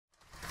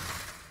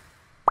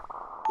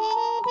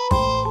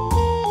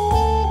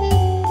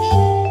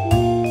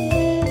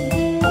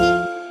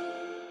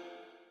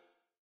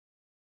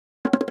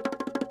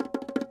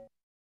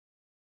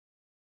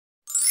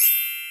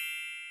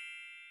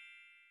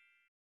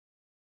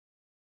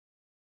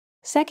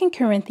2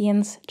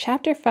 Corinthians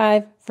chapter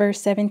 5, verse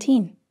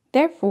 17.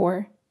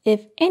 Therefore,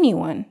 if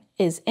anyone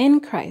is in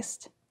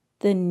Christ,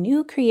 the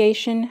new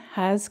creation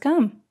has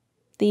come.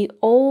 The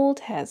old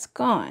has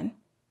gone.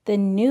 The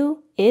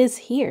new is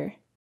here.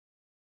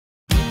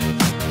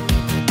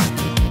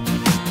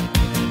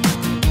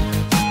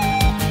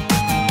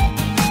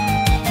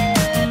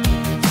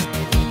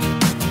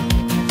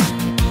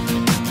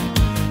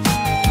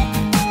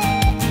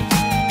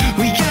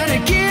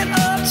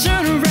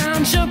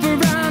 Jump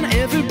around,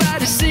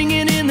 everybody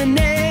singing in the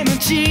name of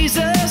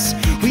Jesus.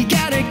 We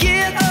gotta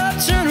get up,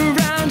 turn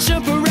around,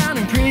 jump around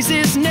and praise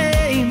His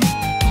name.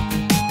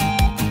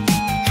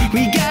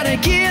 We gotta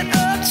get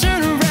up,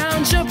 turn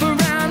around, jump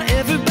around,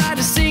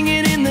 everybody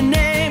singing in the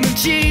name of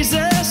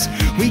Jesus.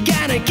 We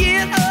gotta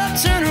get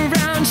up, turn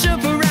around,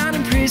 jump around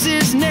and praise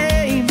His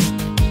name.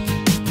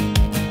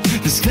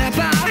 Let's clap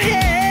our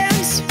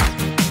hands,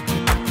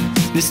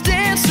 let's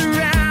dance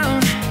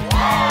around,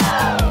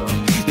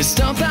 let's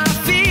stomp our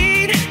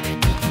feet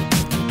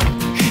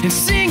and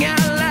sing out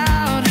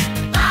loud.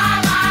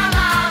 La, la,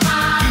 la,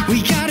 la.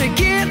 We gotta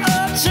get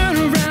up, turn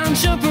around,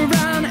 jump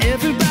around,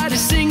 everybody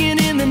singing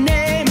in the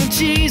name of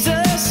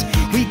Jesus.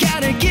 We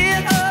gotta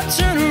get up,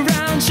 turn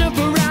around, jump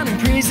around and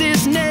praise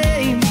His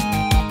name.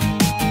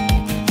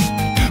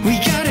 We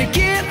gotta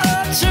get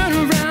up, turn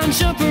around,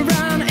 jump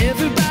around,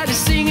 everybody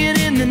singing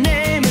in the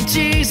name of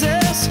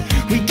Jesus.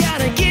 We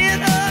gotta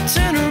get up,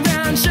 turn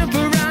around, jump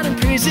around and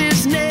praise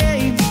His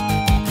name.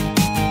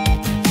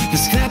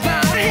 Let's clap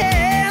our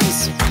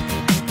hands,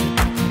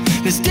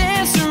 let's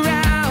dance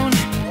around,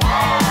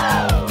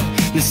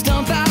 let's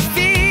stomp our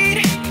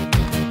feet,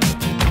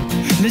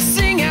 let's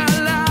sing out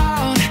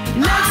loud,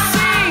 let's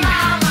sing.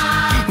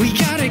 We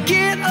gotta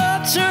get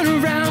up, turn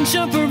around,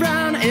 jump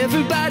around,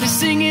 everybody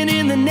singing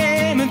in the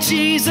name of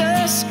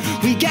Jesus.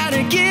 We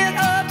gotta get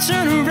up,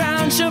 turn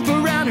around, jump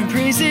around and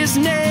praise His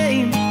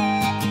name.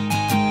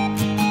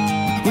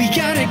 We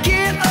gotta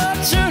get up,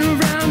 turn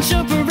around,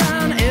 jump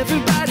around,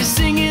 everybody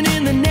singing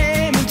in the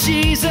name of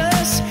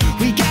Jesus.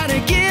 We gotta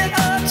get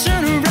up,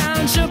 turn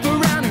around, jump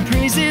around and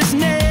praise His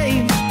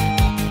name.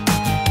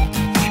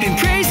 And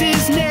praise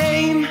His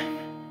name.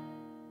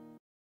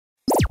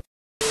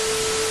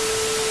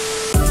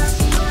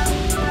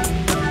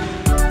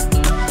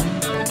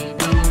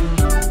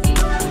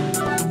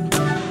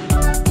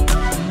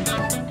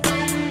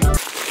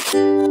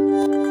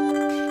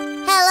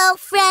 Hello,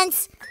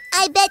 friends.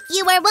 I bet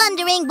you are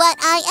wondering what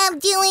I am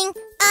doing.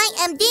 I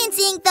am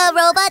dancing the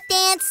robot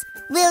dance.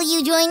 Will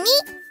you join me?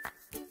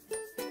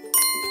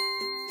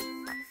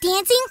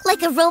 Dancing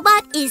like a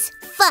robot is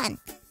fun.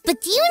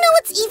 But do you know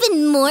what's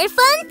even more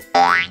fun?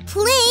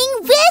 Playing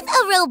with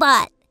a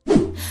robot.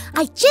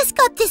 I just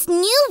got this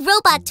new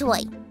robot toy.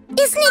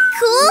 Isn't it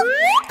cool?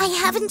 I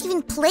haven't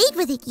even played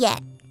with it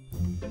yet.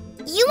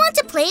 You want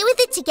to play with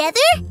it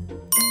together?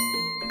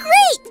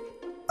 Great!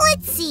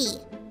 Let's see.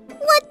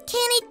 What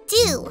can it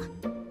do?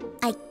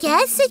 I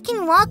guess it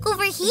can walk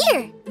over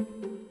here.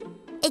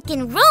 It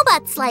can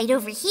robot slide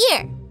over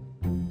here.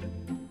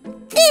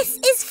 This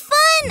is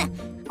fun!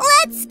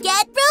 Let's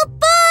get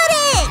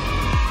robotic!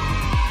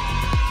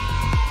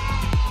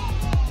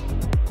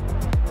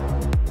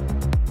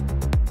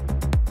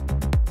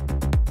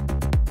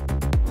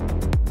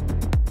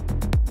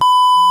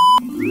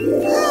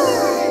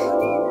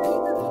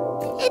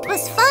 It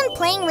was fun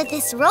playing with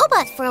this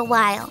robot for a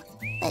while,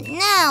 but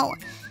now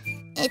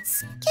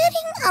it's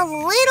getting a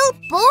little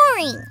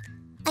boring.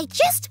 I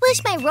just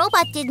wish my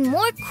robot did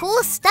more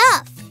cool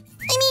stuff.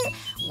 I mean,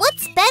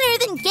 what's better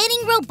than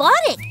getting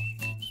robotic?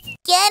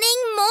 Getting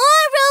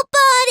more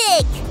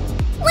robotic!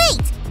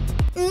 Wait,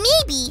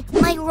 maybe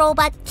my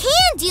robot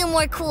can do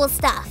more cool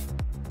stuff.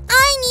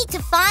 I need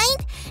to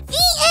find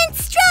the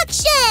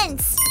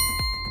instructions!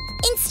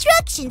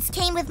 Instructions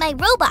came with my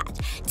robot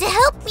to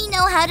help me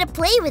know how to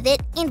play with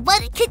it and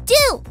what it could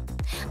do.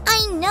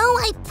 I know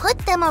I put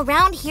them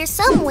around here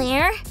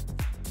somewhere.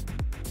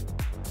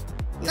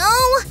 No,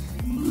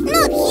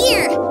 not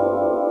here.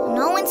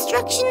 No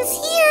instructions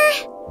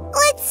here.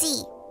 Let's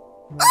see.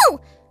 Oh!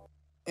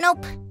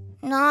 Nope,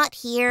 not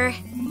here.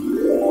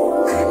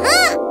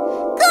 Aha!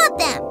 Got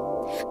them!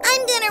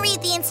 I'm gonna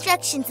read the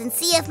instructions and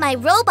see if my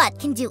robot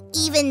can do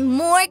even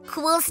more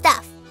cool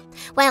stuff.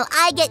 While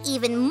I get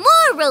even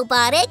more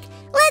robotic,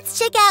 let's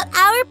check out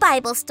our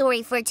Bible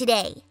story for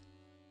today.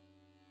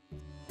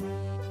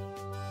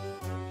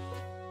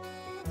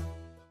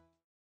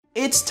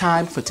 It's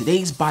time for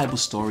today's Bible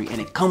story, and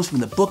it comes from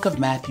the book of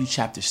Matthew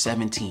chapter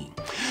 17.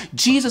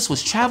 Jesus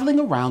was traveling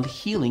around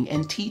healing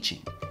and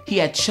teaching. He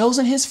had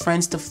chosen his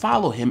friends to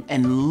follow him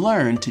and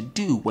learn to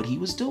do what he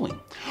was doing.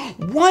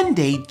 One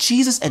day,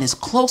 Jesus and his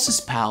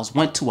closest pals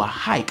went to a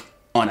hike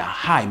on a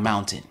high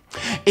mountain.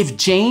 If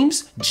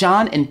James,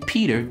 John, and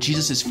Peter,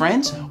 Jesus'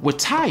 friends, were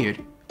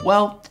tired,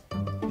 well,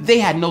 they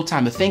had no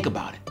time to think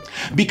about it,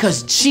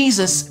 because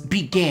Jesus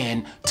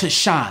began to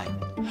shine.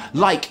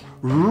 Like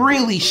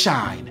really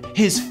shine.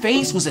 His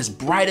face was as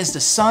bright as the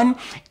sun.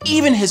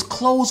 Even his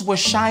clothes were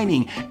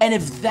shining. And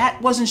if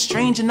that wasn't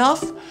strange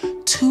enough,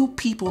 two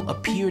people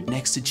appeared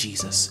next to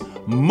Jesus,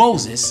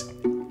 Moses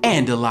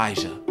and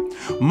Elijah.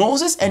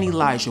 Moses and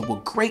Elijah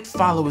were great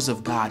followers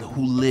of God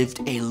who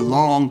lived a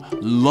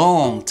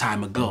long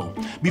time ago,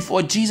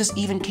 before Jesus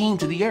even came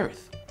to the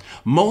earth.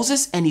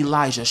 Moses and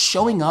Elijah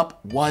showing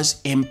up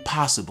was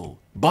impossible,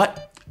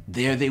 but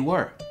there they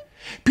were.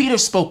 Peter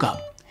spoke up.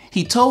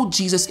 He told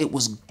Jesus it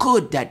was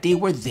good that they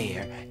were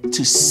there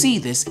to see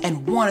this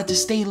and wanted to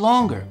stay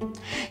longer.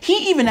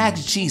 He even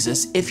asked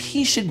Jesus if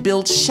he should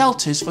build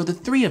shelters for the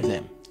three of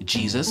them,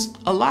 Jesus,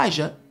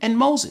 Elijah, and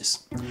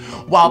Moses.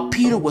 While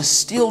Peter was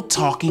still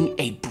talking,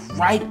 a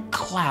bright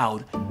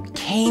cloud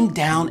came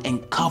down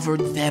and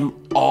covered them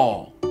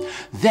all.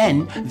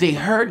 Then they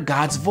heard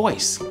God's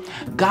voice.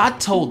 God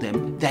told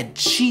them that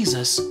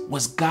Jesus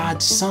was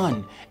God's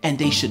son and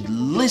they should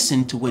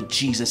listen to what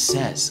Jesus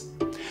says.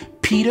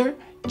 Peter,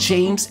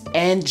 James,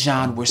 and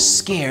John were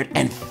scared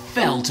and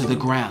fell to the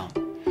ground.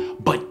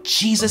 But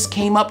Jesus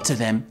came up to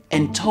them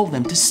and told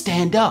them to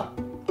stand up.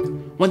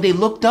 When they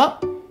looked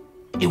up,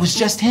 it was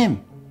just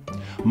him.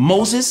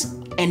 Moses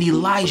and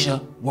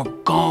Elijah were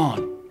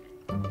gone.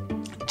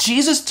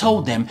 Jesus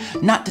told them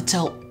not to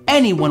tell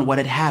anyone what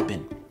had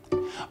happened.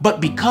 But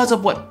because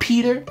of what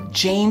Peter,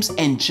 James,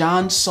 and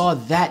John saw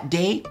that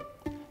day,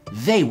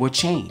 they were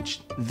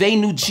changed. They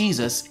knew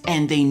Jesus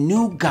and they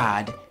knew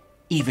God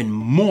even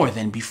more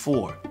than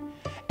before.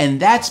 And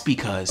that's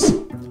because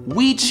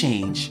we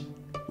change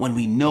when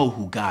we know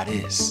who God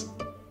is.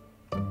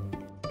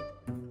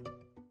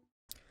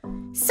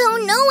 So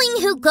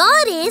knowing who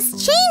God is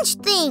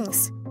changed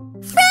things.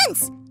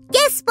 Friends,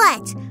 guess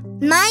what?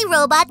 My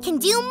robot can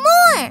do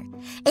more.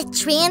 It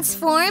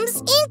transforms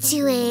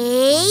into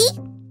a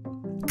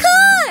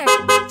car.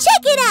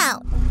 Check it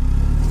out.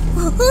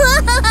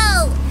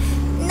 Whoa!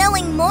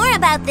 Knowing more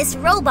about this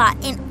robot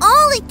and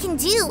all it can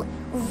do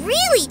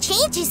really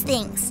changes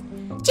things.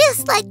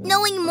 Just like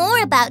knowing more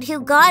about who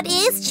God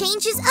is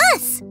changes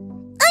us.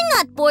 I'm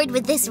not bored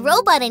with this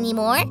robot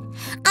anymore.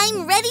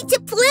 I'm ready to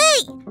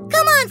play.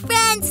 Come on,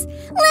 friends.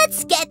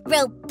 Let's get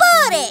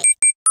robotic.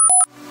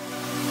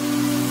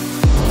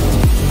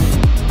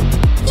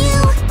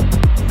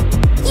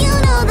 You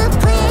know the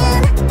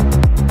plan.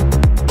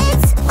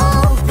 It's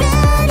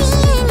already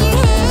in your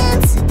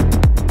hands.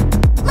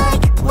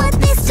 Like what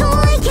this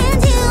toy can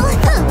do.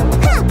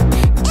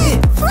 It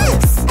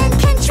flips and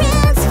can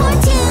transform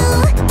too.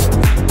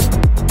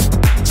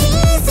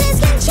 Jesus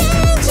can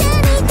change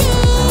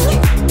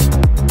anything.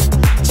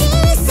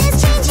 Jesus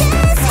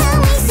changes how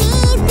we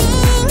see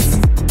things.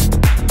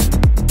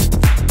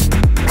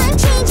 I'm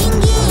changing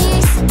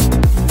gears.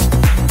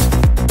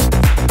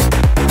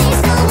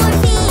 There's no more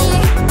fear.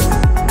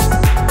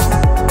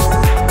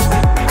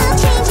 I'm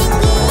changing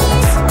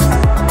gears.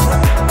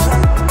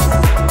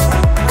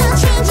 I'm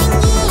changing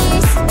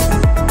gears.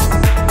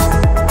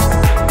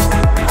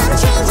 I'm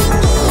changing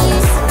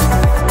gears.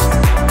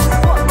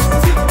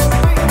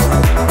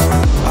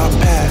 Our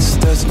past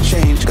doesn't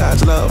change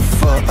God's love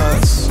for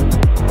us.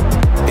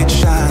 It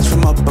shines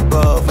from up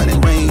above and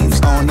it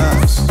rains on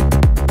us.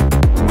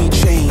 We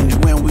change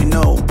when we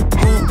know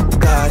who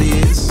God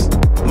is.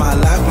 My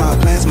life, my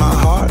plans, my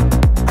heart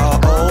are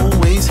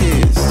always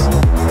His.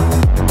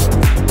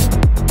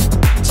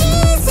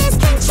 Jesus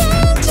can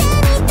change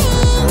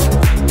anything.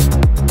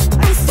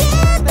 I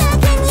stand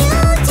back and you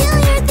do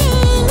your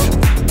thing.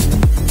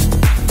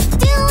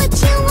 Do what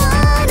you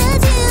wanna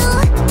do.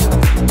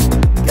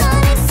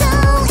 God is so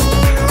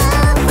in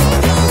love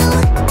with you.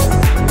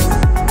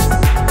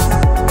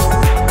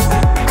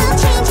 I'm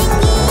changing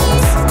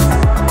gears.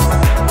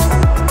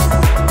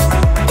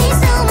 There's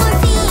no more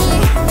fear.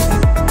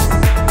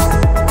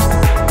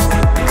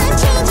 I'm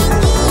changing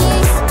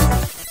gears.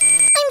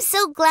 I'm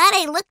so glad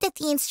I looked at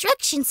the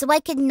instructions so I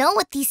could know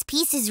what these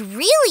pieces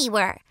really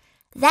were.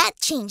 That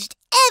changed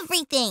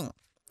everything.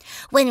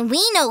 When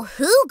we know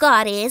who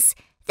God is,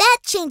 that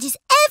changes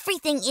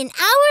everything in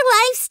our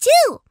lives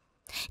too.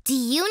 Do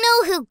you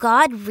know who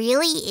God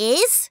really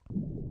is?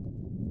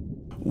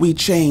 We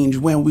change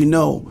when we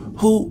know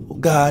who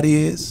God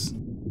is.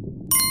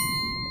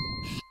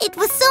 It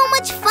was so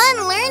much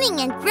fun learning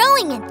and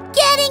growing and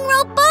getting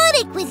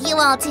robotic with you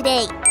all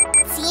today.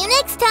 See you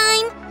next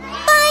time.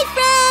 Bye,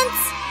 friends.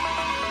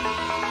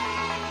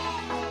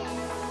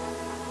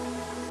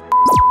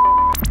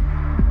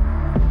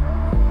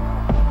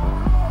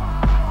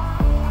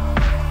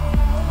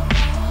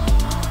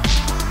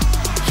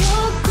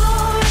 Your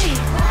glory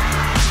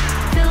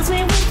fills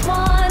me with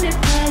wonder,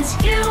 'cause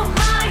you,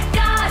 my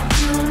God,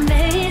 do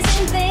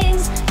amazing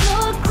things.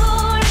 Your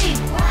glory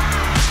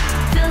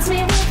fills me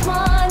with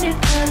wonder,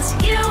 'cause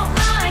you,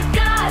 my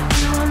God,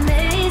 do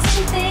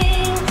amazing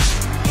things.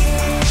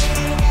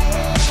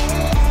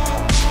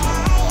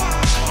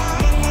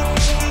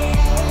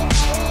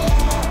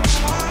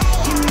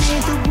 You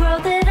made the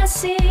world that I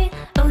see,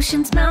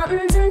 oceans,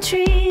 mountains, and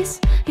trees.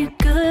 Your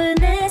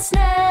goodness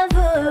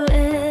never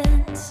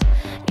ends.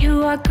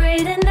 You are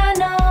great and I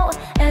know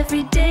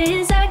every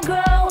day as I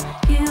grow,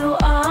 you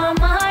are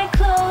my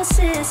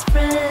closest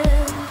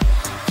friend.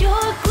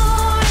 Your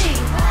glory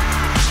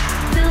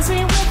fills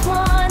me with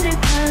wonder,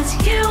 'cause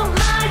 'cause you,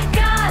 my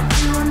God,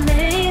 do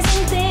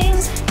amazing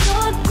things.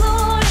 Your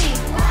glory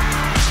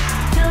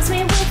fills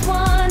me with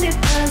wonder,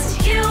 'cause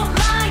you,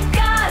 my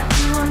God,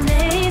 do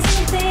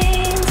amazing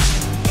things.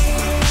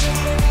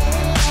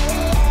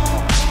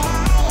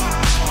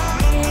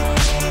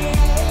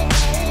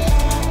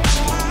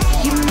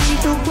 You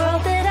made the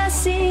world that I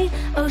see,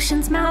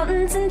 oceans,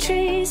 mountains, and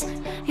trees.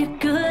 Your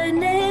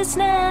goodness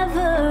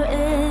never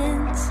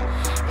ends.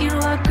 You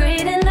are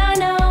great and I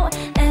know